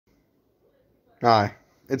Hi.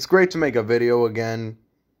 It's great to make a video again.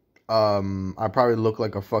 I probably look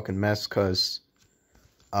like a fucking mess because,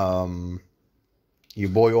 um, your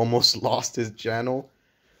boy almost lost his channel.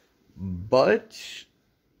 But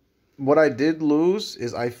what I did lose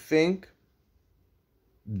is, I think,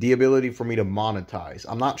 the ability for me to monetize.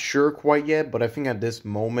 I'm not sure quite yet, but I think at this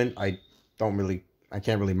moment, I can't really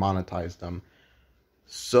monetize them.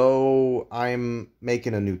 So I'm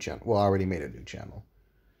making a new channel. Well, I already made a new channel.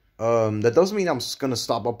 That doesn't mean I'm just gonna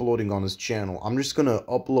stop uploading on this channel. I'm just gonna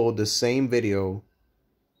upload the same video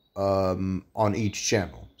on each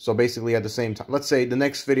channel. So basically at the same time, let's say the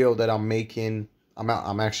next video that I'm making,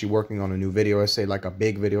 I'm actually working on a new video essay, like a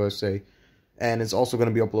big video essay, and it's also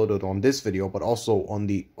going to be uploaded on this video, but also on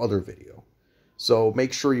the other video. So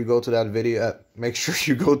make sure you go to that video, make sure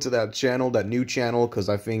you go to that channel, that new channel, because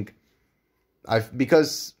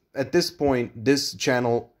because at this point, this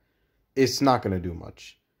channel is not going to do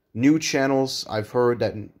much. New channels, I've heard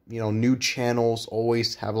that, new channels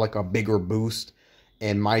always have like a bigger boost.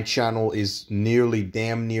 And my channel is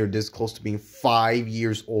damn near this close to being 5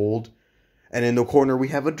 years old. And in the corner, we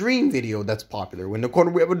have a Dream video that's popular. In the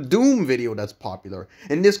corner, we have a Doom video that's popular.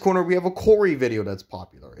 In this corner, we have a Corey video that's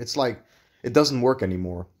popular. It's like, it doesn't work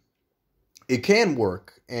anymore. It can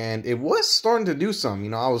work, and it was starting to do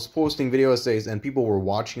some. I was posting video essays, and people were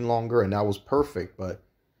watching longer, and that was perfect. But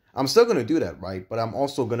I'm still going to do that, right? But I'm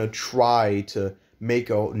also going to try to make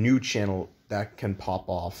a new channel that can pop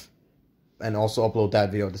off. And also upload that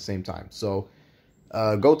video at the same time. So,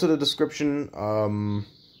 go to the description.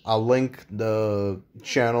 I'll link the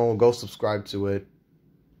channel. Go subscribe to it.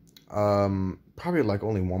 Probably like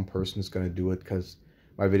only one person is going to do it because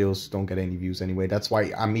my videos don't get any views anyway. That's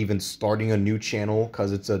why I'm even starting a new channel,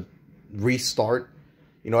 because it's a restart.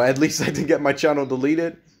 At least I didn't get my channel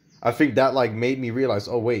deleted. I think that like made me realize,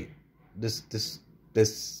 oh wait, this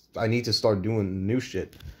I need to start doing new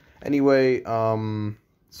shit. Anyway,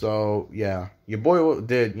 so, yeah, your boy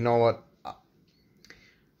did, you know what,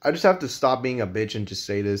 I just have to stop being a bitch and just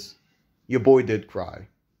say this. Your boy did cry.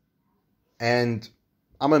 And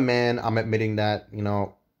I'm a man, I'm admitting that,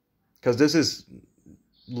 because this is,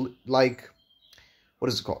 like, what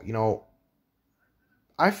is it called?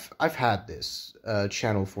 I've had this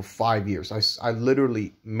channel for 5 years. I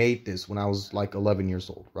literally made this when I was, like, 11 years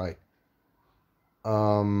old, right?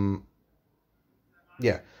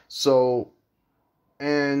 Yeah, so...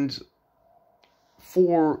 And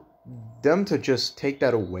for them to just take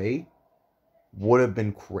that away would have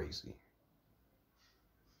been crazy.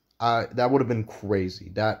 That would have been crazy.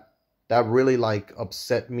 That really like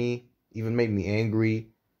upset me, even made me angry.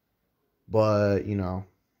 But,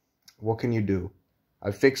 what can you do? I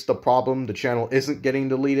fixed the problem. The channel isn't getting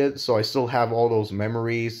deleted, so I still have all those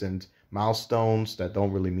memories and milestones that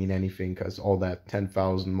don't really mean anything because all that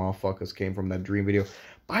 10,000 motherfuckers came from that Dream video.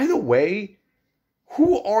 By the way,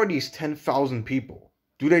 who are these 10,000 people?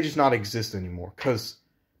 Do they just not exist anymore? Because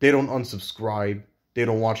they don't unsubscribe. They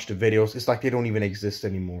don't watch the videos. It's like they don't even exist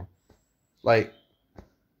anymore. Like,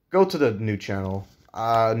 go to the new channel.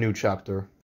 New chapter.